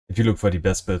If you look for the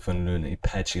best build for Nunu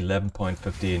patch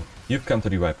 11.15, you've come to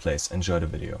the right place. Enjoy the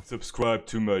video. Subscribe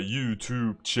to my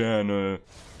YouTube channel.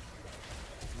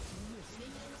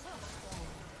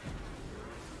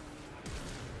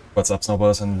 What's up,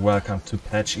 snowballers, and welcome to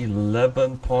patch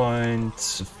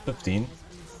 11.15.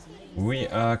 We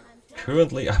are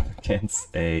currently up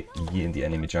against a Yi in the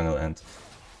enemy jungle, and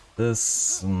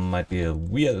this might be a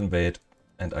weird invade,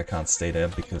 and I can't stay there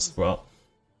because, well,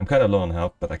 I'm kind of low on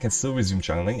health, but I can still resume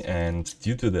jungling, and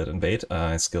due to that invade,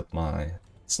 I skilled my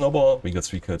snowball. We got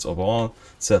 3 kills overall.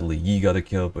 Sadly, Yi got a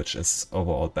kill, which is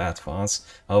overall bad for us.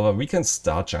 However, we can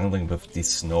start jungling with the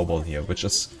snowball here, which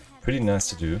is pretty nice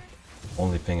to do.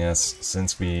 Only thing is,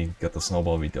 since we got the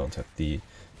snowball, we don't have the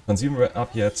consumer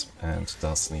up yet, and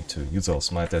thus need to use our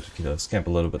smite there to kill us camp a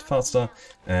little bit faster,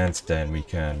 and then we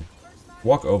can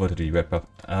walk over to the red buff.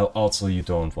 Also, you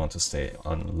don't want to stay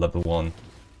on level 1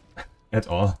 at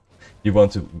all. You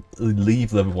want to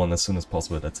leave level 1 as soon as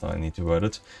possible. That's how I need to word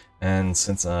it. And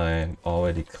since I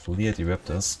already cleared the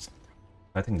raptors,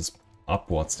 I think this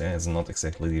upwards there is not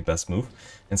exactly the best move.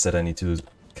 Instead, I need to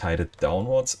kite it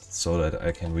downwards so that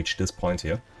I can reach this point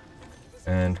here.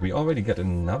 And we already got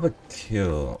another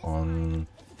kill on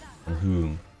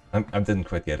whom? I didn't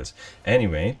quite get it.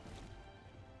 Anyway,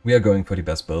 we are going for the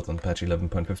best build on patch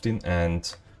 11.15,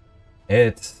 and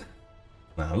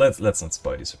now, let's not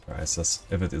spoil the surprises,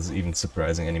 if it is even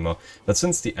surprising anymore. But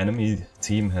since the enemy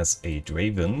team has a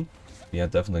Draven, we are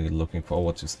definitely looking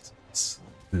forward to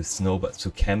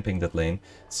camping that lane,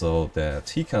 so that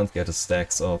he can't get his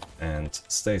stacks up and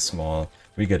stay small.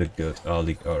 We get a good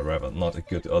early, or rather not a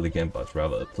good early game, but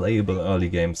rather a playable early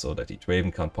game, so that the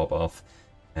Draven can't pop off,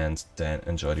 and then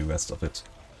enjoy the rest of it,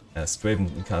 as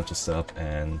Draven can't just stop.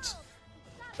 And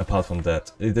apart from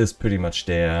that, it is pretty much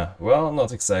there. Well,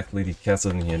 not exactly. The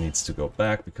castle here needs to go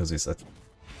back because he's at,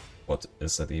 what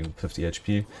is that, even 50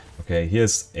 HP? Okay,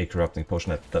 here's a corrupting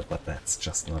potion, but that's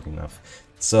just not enough.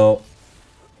 So,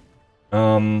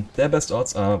 their best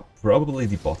odds are probably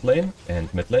the bot lane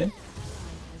and mid lane.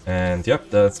 And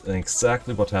yep, that's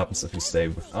exactly what happens if you stay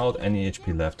without any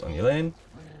HP left on your lane.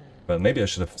 Well, maybe I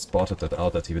should have spotted that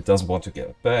out, that he doesn't want to get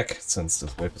it back, since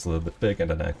this wave is a little bit big, and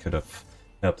then I could have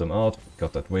helped him out,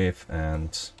 got that wave,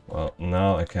 and well,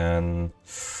 now I can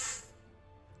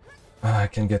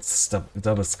get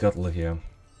double scuttle here,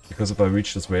 because if I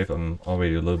reach this wave, I'm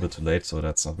already a little bit too late, so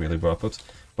that's not really worth it.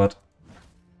 But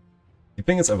the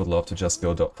thing is, I would love to just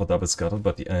go for double scuttle,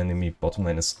 but the enemy bottom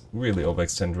lane is really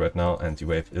overextended right now, and the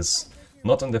wave is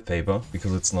not in their favor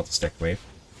because it's not a stack wave.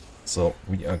 So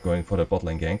we are going for the bot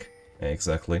lane gank.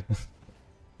 Exactly.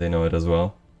 They know it as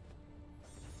well.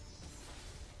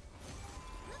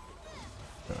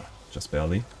 Just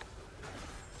barely.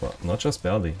 Well, not just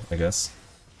barely, I guess.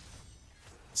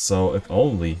 So if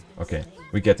only... Okay,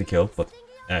 we get the kill, but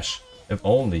Ash, if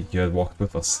only you had walked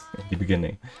with us in the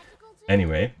beginning.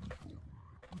 Anyway,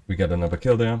 we got another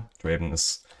kill there. Draven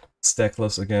is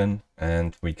stackless again,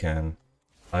 and we can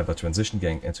either transition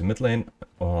gank into mid lane,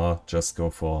 or just go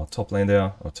for top lane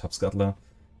there, or top scuttler,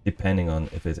 depending on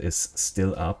if it is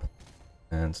still up.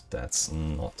 And that's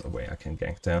not a way I can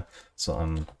gank there, so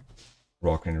I'm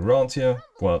rocking around here.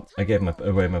 Well, I gave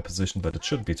away my position, but it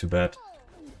shouldn't be too bad.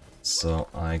 So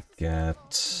I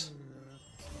get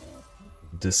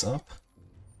this up.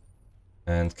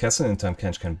 And Castle and Time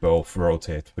Kench can both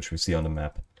rotate, which we see on the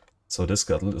map. So this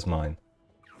scuttle is mine.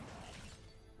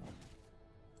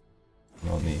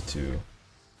 No need to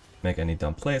make any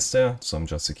dumb plays there, so I'm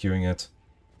just securing it.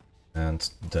 And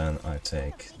then I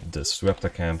take this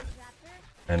Raptor camp,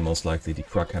 and most likely the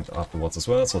Krug camp afterwards as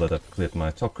well, so that I've cleared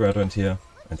my top quadrant here,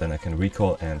 and then I can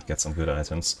recall and get some good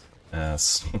items,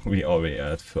 as we already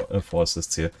had 4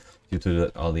 assists here due to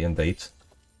the early invade.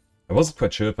 I wasn't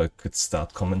quite sure if I could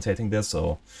start commentating there,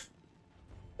 so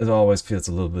it always feels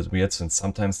a little bit weird, since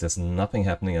sometimes there's nothing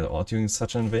happening at all during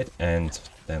such an invade, and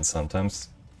then sometimes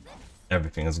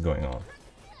everything is going on.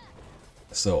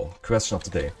 So, question of the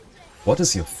day. What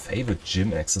is your favorite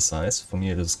gym exercise? For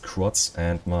me it is quads,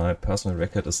 and my personal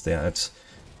record is there at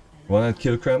 100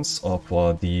 kilograms, or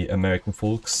for the American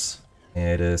folks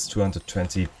it is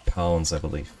 220 pounds, I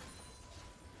believe.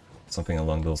 Something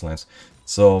along those lines.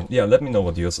 So yeah, let me know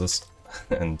what yours is,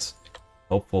 and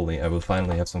hopefully I will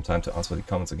finally have some time to answer the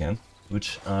comments again,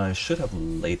 which I should have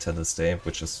later this day,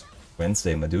 which is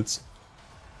Wednesday, my dudes.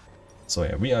 So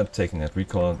yeah, we are taking that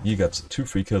recall. You got 2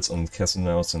 free kills on Castle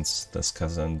now, since this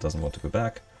Castle doesn't want to go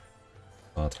back.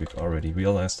 But we've already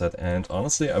realized that, and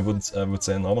honestly I would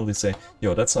normally say,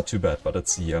 yo, that's not too bad, but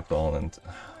it's Yi after all, and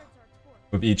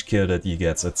with each kill that Yi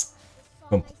gets, it's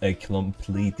a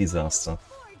complete disaster.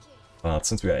 But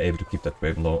since we are able to keep that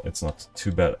Raven low, it's not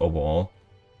too bad overall.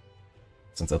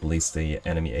 since at least the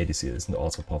enemy ADC isn't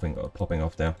also popping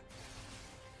off there.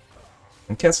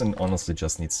 And Cassin honestly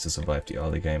just needs to survive the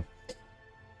early game.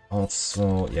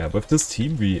 Also, yeah, with this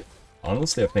team we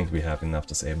honestly I think we have enough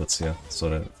disableds here, so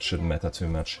that it shouldn't matter too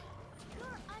much.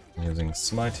 I'm using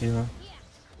Smite here,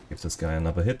 give this guy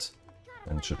another hit,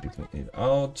 and it should be cleaned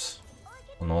out.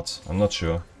 Or not, I'm not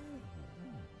sure.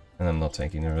 And I'm not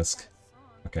taking a risk.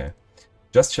 Okay,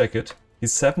 just check it.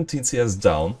 He's 17 CS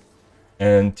down,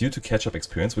 and due to catch-up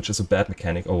experience, which is a bad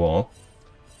mechanic overall,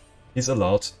 he's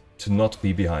allowed to not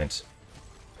be behind.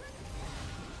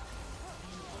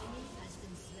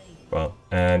 Well,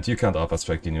 and you can't upper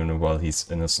strike the Nunu while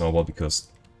he's in a snowball because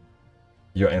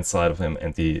you're inside of him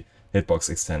and the hitbox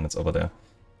extended over there.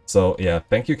 So yeah,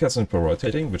 thank you Cassin for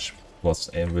rotating, which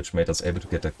made us able to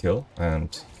get that kill,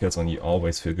 and kills on you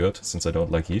always feel good since I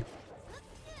don't like E.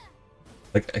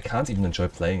 Like, I can't even enjoy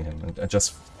playing him, and I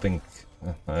just think,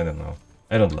 I don't know,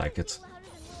 I don't like it.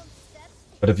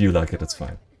 But if you like it, it's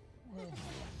fine.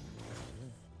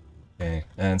 Okay,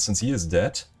 and since he is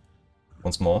dead,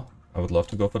 once more, I would love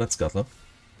to go for that scuttler.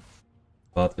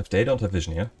 But if they don't have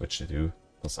vision here, which they do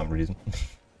for some reason,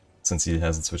 since he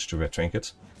hasn't switched to red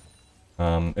trinket,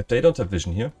 if they don't have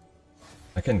vision here,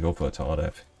 I can go for a tower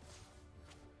dive.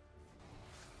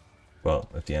 Well,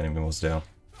 if the enemy was there,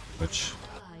 which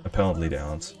apparently they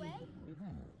aren't.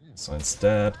 So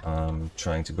instead, I'm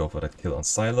trying to go for that kill on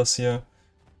Silas here,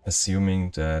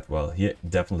 assuming that, well, he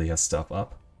definitely has stuff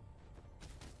up.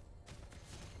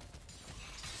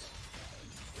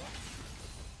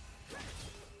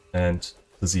 And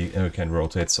the Z can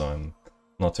rotate, so I'm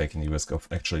not taking the risk of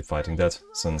actually fighting that,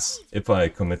 since if I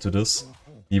commit to this,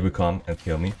 he will come and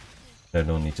kill me. I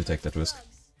don't need to take that risk.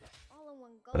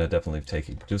 But I definitely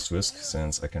take this risk,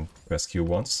 since I can press Q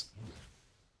once.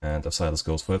 And if Silas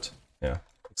goes for it, yeah,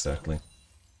 exactly.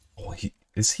 Oh,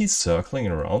 is he circling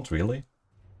around, really?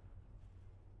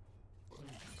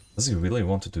 Does he really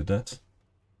want to do that?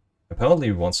 Apparently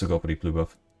he wants to go for the blue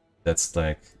buff. That's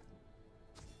like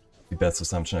the best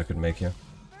assumption I could make here.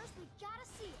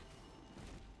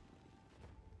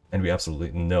 And we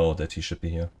absolutely know that he should be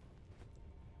here.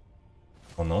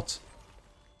 Or not.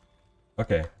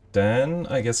 Okay, then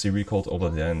I guess he recalled over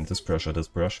there and this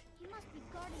brush.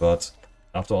 But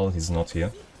after all, he's not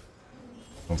here.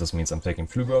 And this means I'm taking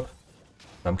Flugurk.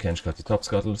 Kench got the top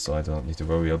scuttle, so I don't need to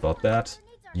worry about that.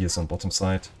 He is on bottom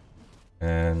side.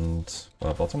 And,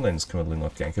 well, bottom lane is currently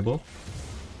not gankable.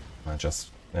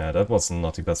 Yeah, that was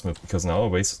not the best move, because now I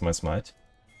wasted my smite.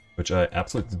 Which I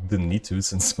absolutely didn't need to,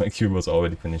 since my Q was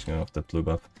already finishing off that blue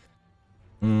buff.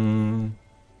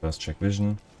 First check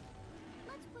vision.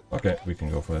 Okay, we can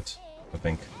go for it, I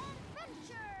think.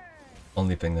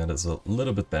 Only thing that is a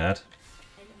little bit bad,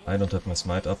 I don't have my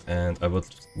smite up, and I would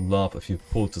love if you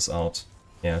pulled this out.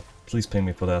 Yeah, please ping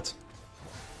me for that.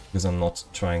 Because I'm not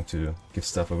trying to give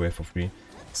stuff away for free.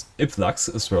 If Lux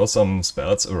throws some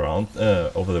spells around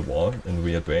over the wall in a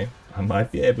weird way, I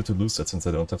might be able to lose that since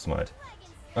I don't have smite.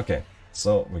 Okay,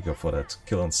 so we go for that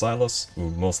kill on Silas,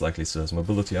 who most likely still has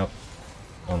mobility up.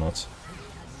 Or not.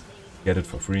 Get it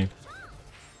for free.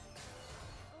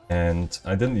 And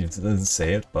I didn't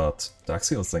say it, but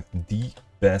Darkseal is like the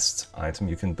best item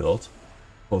you can build,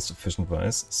 cost-efficient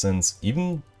wise, since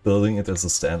even building it as a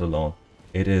standalone,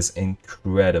 it is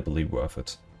incredibly worth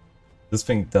it. This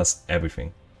thing does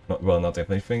everything. Well, not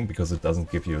everything, because it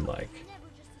doesn't give you like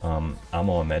armor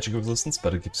or magic resistance,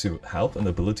 but it gives you health and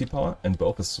ability power, and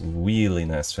both is really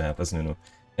nice to have as Nunu.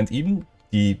 And even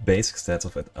the basic stats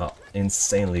of it are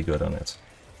insanely good on it.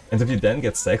 And if you then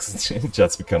get stacks, it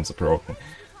just becomes broken.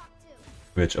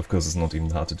 Which of course is not even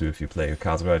hard to do if you play your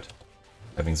cards right,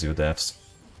 having 0 deaths.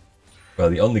 Well,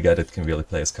 the only guy that can really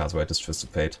play his cards right is Twisted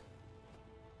Fate.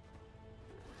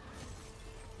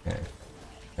 Okay,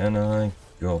 can I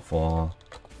go for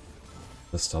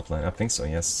this top lane? I think so,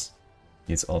 yes.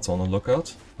 He's also on the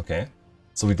lookout. Okay,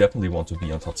 so we definitely want to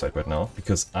be on top side right now,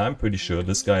 because I'm pretty sure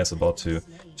this guy is about to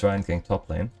try and gank top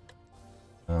lane.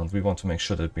 And we want to make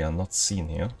sure that we are not seen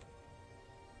here.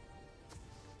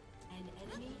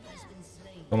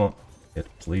 Come on, hit,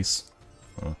 please.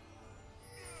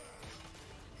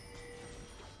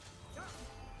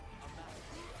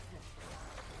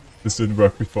 This didn't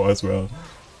work before as well.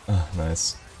 Ah,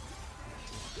 nice.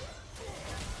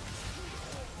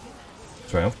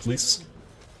 Triumph, please.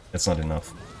 It's not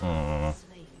enough.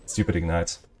 Stupid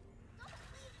ignite.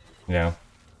 Yeah.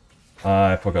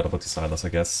 I forgot about the Silas, I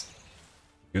guess.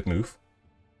 Good move.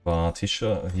 But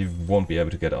he won't be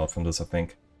able to get out from this, I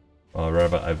think. Or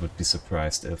rather, I would be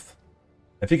surprised if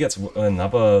he gets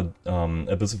another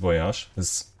Abyssal Voyage,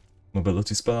 his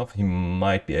mobility spell up, he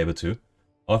might be able to.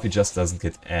 Or if he just doesn't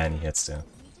get any hits there.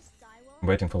 I'm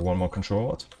waiting for one more control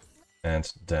ward.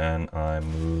 And then I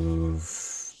move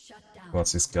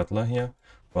towards this Scuttler here.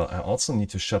 Well, I also need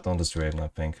to shut down this Draven, I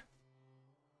think.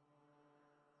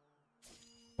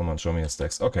 Come on, show me your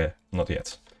stacks. Okay, not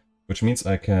yet. Which means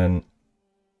I can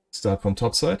start from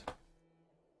top side,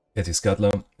 get the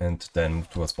Scuttler, and then move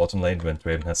towards bottom lane when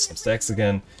Draven has some stacks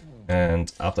again.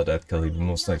 And after that, Kelly will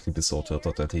most likely be so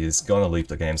tilted that he is gonna leave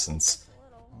the game since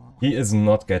he is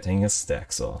not getting his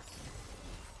stacks off.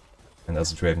 And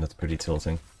as a Draven, that's pretty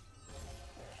tilting.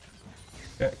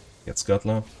 Okay, get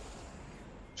Scuttler.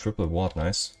 Triple ward,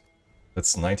 nice.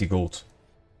 That's 90 gold.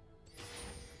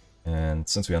 And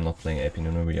since we are not playing AP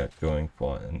Nunu, we are going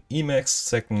for an Emax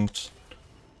second,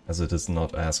 as it is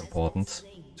not as important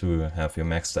to have your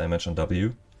max damage on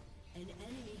W,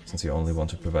 since you only want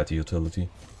to provide the utility.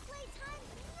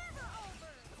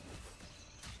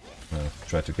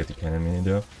 Try to get the cannon in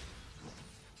there.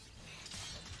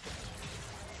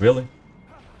 Really?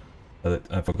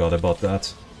 I forgot about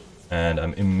that. And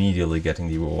I'm immediately getting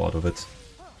the reward of it.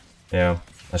 Yeah,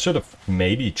 I should have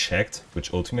maybe checked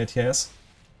which ultimate he has.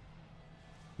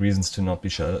 Reasons to not be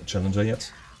challenger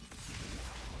yet.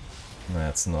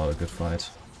 That's not a good fight.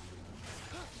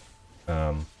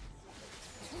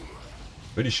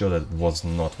 Pretty sure that was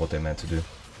not what they meant to do.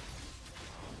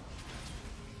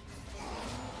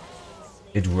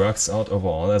 It works out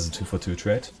overall as a 2-for-2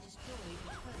 trade,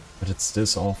 but it's still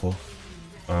awful.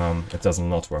 It does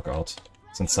not work out,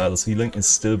 since Silas healing is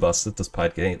still busted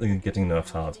despite getting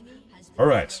nerfed hard.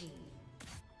 Alright.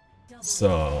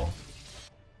 So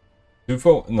 3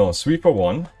 for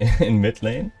 1 in mid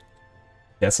lane.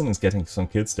 Kesson is getting some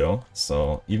kills though,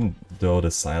 so even though the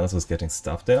Silas is getting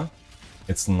stuff there,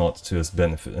 it's not to his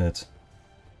benefit,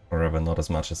 or rather not as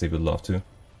much as he would love to.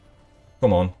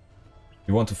 Come on,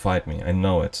 you want to fight me, I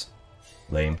know it.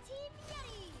 Lame.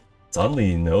 Suddenly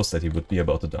he knows that he would be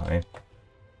about to die.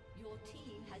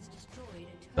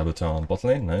 Double tower on bot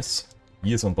lane, nice.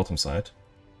 He is on bottom side.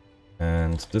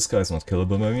 And this guy is not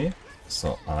killable by me,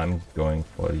 so I'm going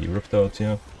for the Ripped Out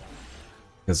here.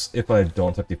 Because if I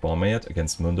don't have the Former yet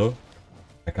against Mundo,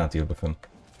 I can't deal with him.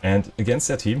 And against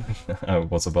their team, I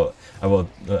was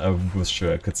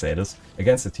sure I could say this,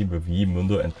 against the team with Yi,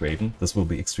 Mundo and Draven, this will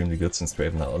be extremely good since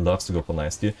Draven loves to go for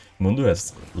lifesteal. Mundo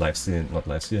has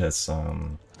has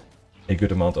a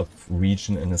good amount of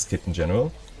region in his kit in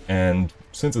general, and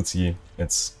since it's Yi,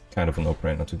 it's kind of a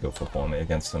no-brainer to go for Former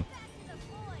against him.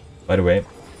 By the way,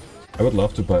 I would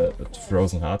love to buy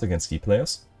Frozen Heart against Yi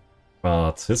players,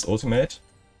 but his ultimate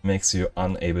makes you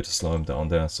unable to slow him down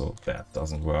there, so that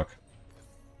doesn't work.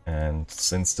 And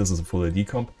since this is a full AD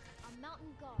comp,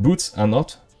 boots are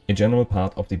not a general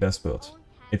part of the best build.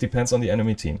 It depends on the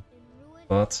enemy team,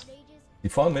 but the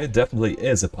Former definitely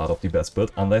is a part of the best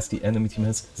build unless the enemy team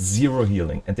has zero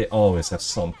healing, and they always have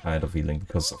some kind of healing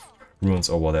because of runes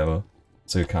or whatever,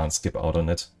 so you can't skip out on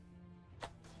it.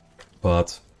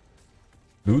 But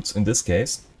boots in this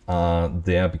case are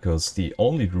there because the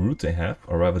only root they have,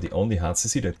 or rather the only hard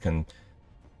CC that can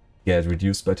get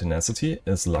reduced by tenacity,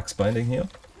 is Lux Binding here.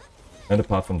 And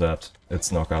apart from that,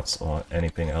 it's knockups or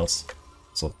anything else.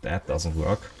 So that doesn't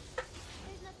work.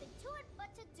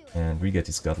 And we get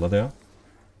the Scuttler there.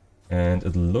 And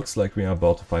it looks like we are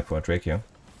about to fight for a Drake here.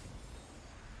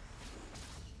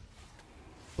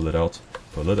 Pull it out.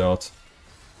 Pull it out.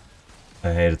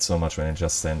 I hate it so much when I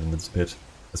just stand in this pit.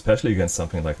 Especially against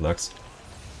something like Lux.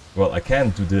 Well, I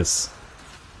can do this.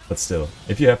 But still,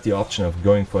 if you have the option of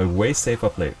going for a way safer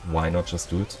play, why not just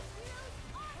do it?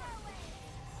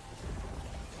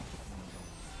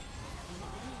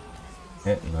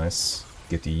 Yeah, nice.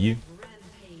 Get the E.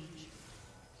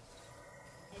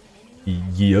 He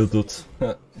yielded.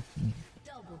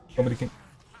 Somebody can...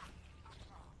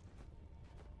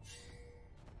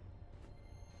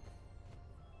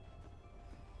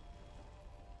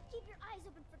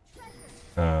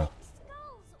 I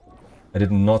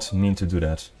did not mean to do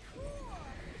that.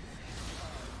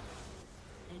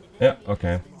 Yeah,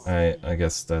 okay. I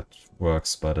guess that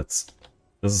works, but this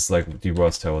is like the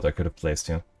worst herald I could have placed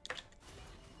here.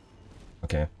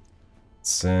 Okay.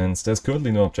 Since there's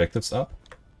currently no objectives up.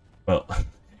 Well,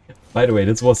 by the way,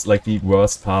 this was like the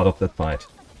worst part of that fight.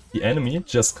 The enemy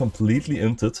just completely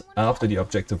inted after the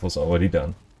objective was already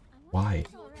done. Why?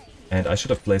 And I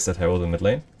should have placed that herald in mid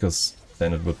lane, because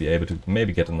then it would be able to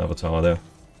maybe get another tower there.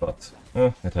 But,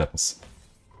 it happens.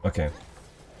 Okay.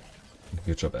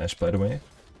 Good job, Ash, by the way.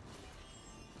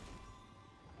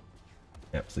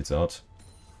 Yeah, please out.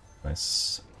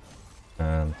 Nice.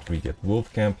 And we get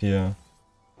Wolf Camp here.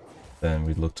 Then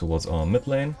we look towards our mid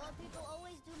lane.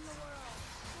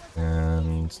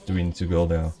 And do we need to go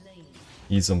there?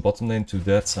 He's on bottom lane to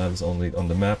that side, is only on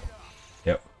the map.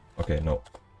 Yep. Okay, no.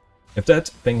 If that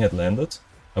thing had landed,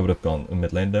 I would have gone in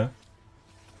mid lane there.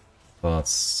 But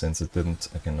since it didn't,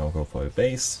 I can now go for a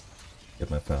base, get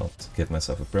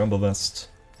myself a Bramble Vest,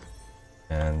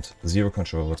 and 0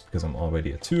 controllers because I'm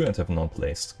already at 2 and have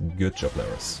non-placed. Good job,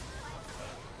 Laris.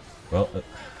 Well,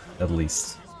 at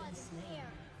least.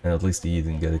 And at least he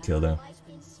didn't get a kill there.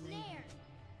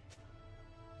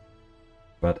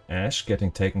 But Ashe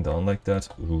getting taken down like that,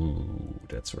 ooh,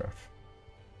 that's rough.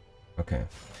 Okay.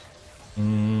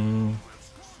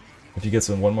 If he gets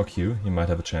in one more Q, he might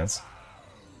have a chance.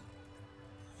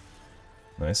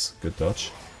 Nice, good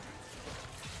dodge.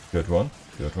 Good one,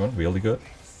 really good.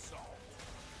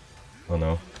 Oh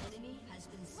no.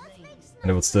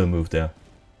 And I would still move there.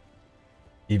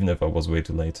 Even if I was way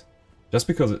too late. Just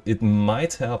because it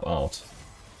might help out.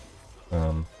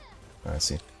 I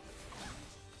see.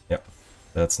 Yep,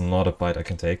 that's not a bite I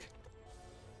can take.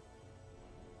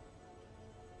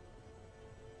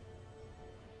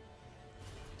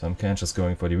 Tahm Kench is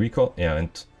going for the recall. Yeah,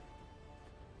 and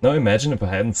now imagine if I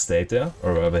hadn't stayed there,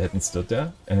 or if I hadn't stood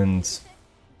there, and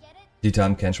the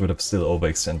Tahm Kench would have still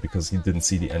overextended because he didn't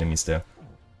see the enemies there.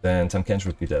 Then Tahm Kench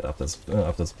would be dead after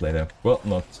this play there. Well,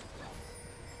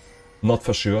 not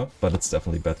for sure, but it's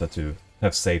definitely better to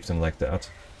have saved him like that,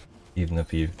 even if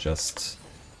he just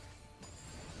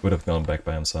would have gone back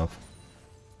by himself.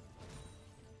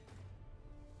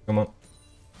 Come on,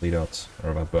 bleed out, or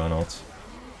about burn out.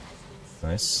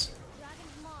 Nice.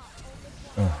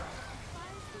 Oh.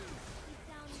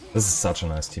 This is such a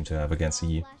nice team to have against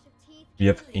E. We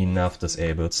have enough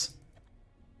disables.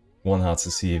 One hard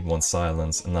CC, one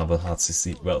silence, another hard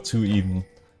CC, well, 2 even,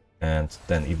 and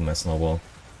then even my snowball.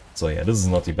 So yeah, this is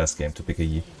not the best game to pick a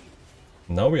E.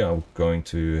 Now we are going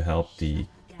to help the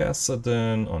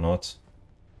Kassadin, or not.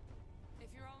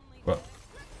 Well,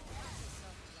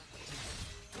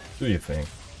 do you think?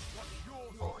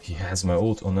 Oh, he has my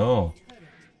ult, oh no.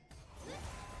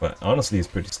 But honestly, it's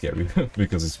pretty scary,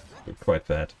 because he's quite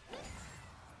fat.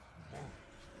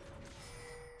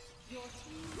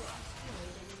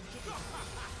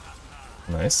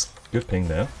 Nice, good ping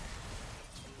there.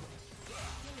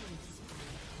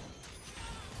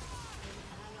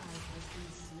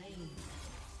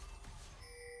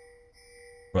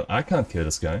 Well, I can't kill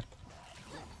this guy.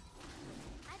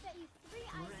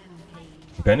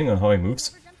 Depending on how he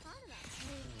moves.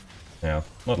 Yeah,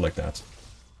 not like that.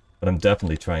 But I'm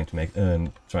definitely trying to make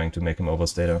him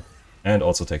overstay there. And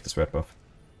also take this red buff.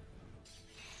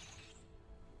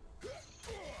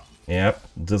 Yep,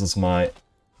 this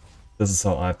is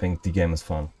how I think the game is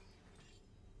fun.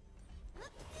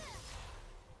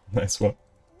 Nice one.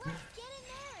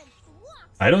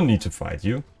 I don't need to fight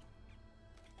you.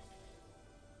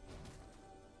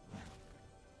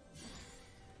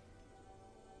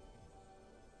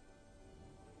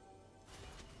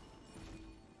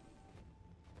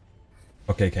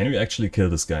 Okay, can we actually kill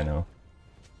this guy now?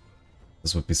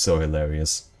 This would be so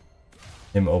hilarious.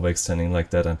 Him overextending like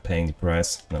that and paying the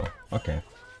price? No. Okay.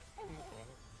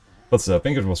 But still, I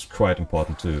think it was quite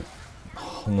important to...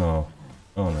 Oh no.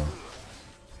 Oh no.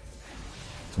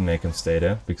 To make him stay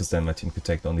there, because then my team could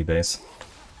take down the base.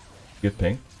 Good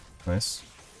ping. Nice.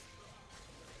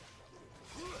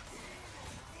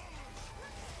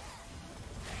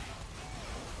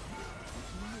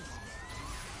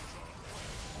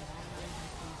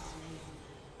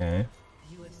 Okay.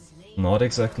 Not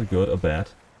exactly good or bad.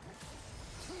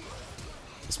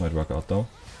 This might work out though.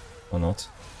 Or not.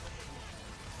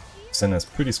 Senna's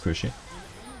pretty squishy.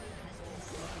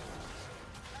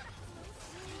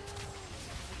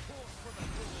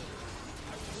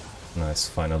 Nice,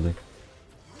 finally.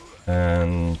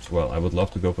 And, well, I would love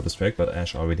to go for this Drake, but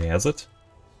Ashe already has it.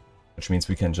 Which means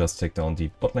we can just take down the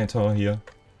bot lane tower here.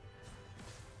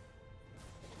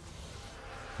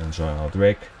 Enjoy our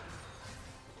Drake.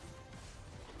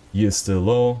 He is still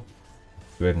low.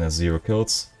 Draven has 0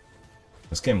 kills.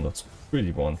 This game looks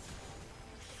pretty won.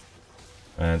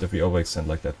 And if we overextend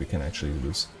like that, we can actually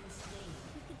lose.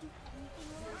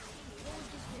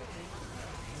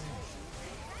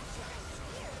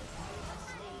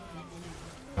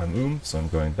 I'm so I'm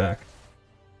going back.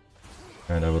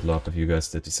 And I would love if you guys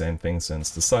did the same thing, since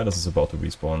the Silas is about to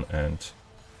respawn and...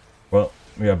 well,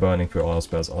 we are burning through all our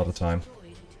spells all the time.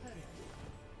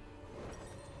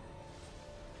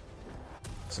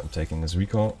 So I'm taking this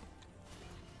recall,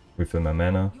 refill my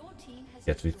mana,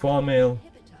 get the farm mail,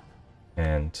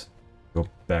 and go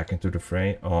back into the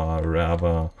fray, or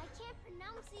rather,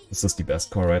 this is the best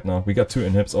core right now. We got 2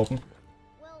 inhibs open,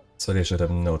 so they should have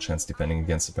no chance defending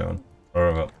against the Baron,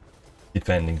 or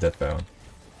defending that Baron,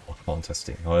 or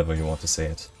contesting, however you want to say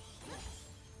it.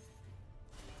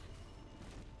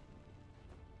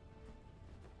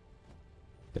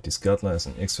 Get the Scuttler as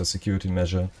an extra security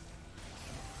measure.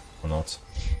 Or not.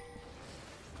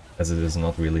 As it is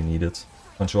not really needed.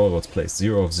 Control was placed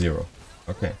 0 of 0.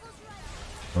 Okay.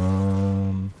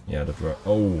 Yeah, that were.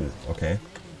 Oh, okay.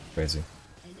 Crazy.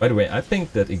 By the way, I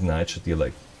think that Ignite should deal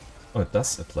like. Oh, it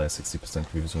does apply 60%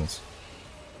 previous wounds.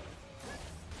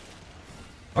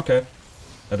 Okay.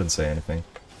 I didn't say anything.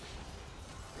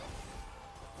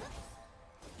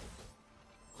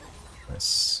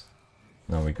 Nice.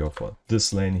 Now we go for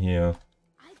this lane here.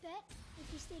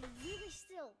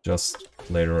 Just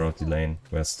later out the lane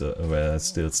where there's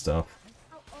still stuff.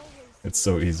 It's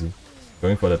so easy.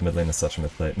 Going for that mid lane is such a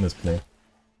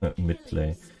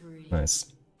mid-play.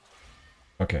 Nice.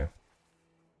 Okay.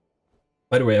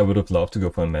 By the way, I would have loved to go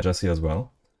for a Magus here as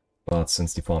well, but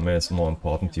since the farm is more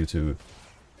important due to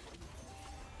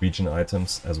region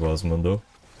items as well as Mundo,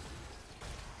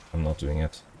 I'm not doing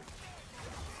it.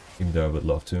 Even though I would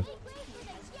love to.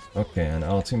 Okay, and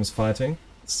our team is fighting.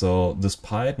 So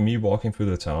despite me walking through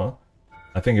the tower,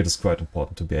 I think it is quite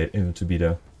important to be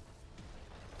there.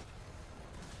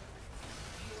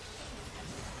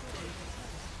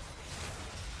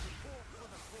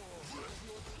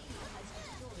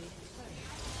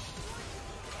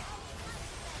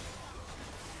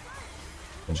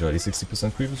 Enjoy the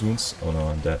 60% previous wounds. Oh no,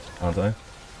 I'm dead, aren't I?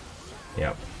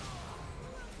 Yeah.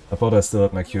 I thought I still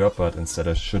had my Q up, but instead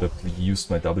I should have used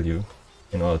my W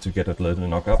in order to get a little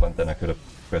knock up, and then I could have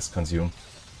pressed consume.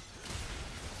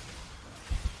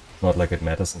 Not like it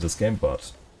matters in this game,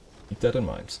 but keep that in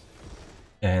mind.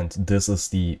 And this is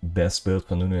the best build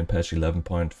for Nunu in patch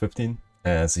 11.15,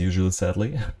 as usual,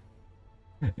 sadly.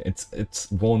 It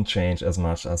won't change as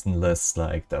much as unless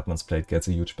like Deadman's Plate gets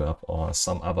a huge buff, or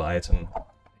some other item,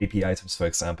 AP items for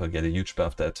example, get a huge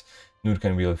buff that Nunu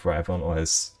can really thrive on, or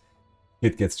his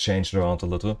hit gets changed around a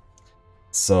little.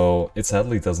 So it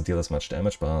sadly doesn't deal as much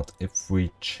damage, but if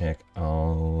we check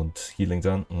out healing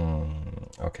done,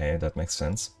 okay, that makes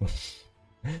sense.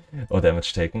 Or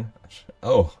damage taken.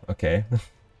 Oh, okay.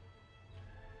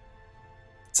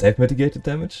 Save mitigated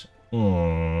damage?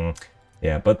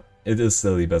 Yeah, but it is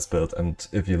still the best build, and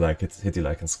if you like it, hit the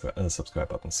like and subscribe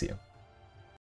button. See ya.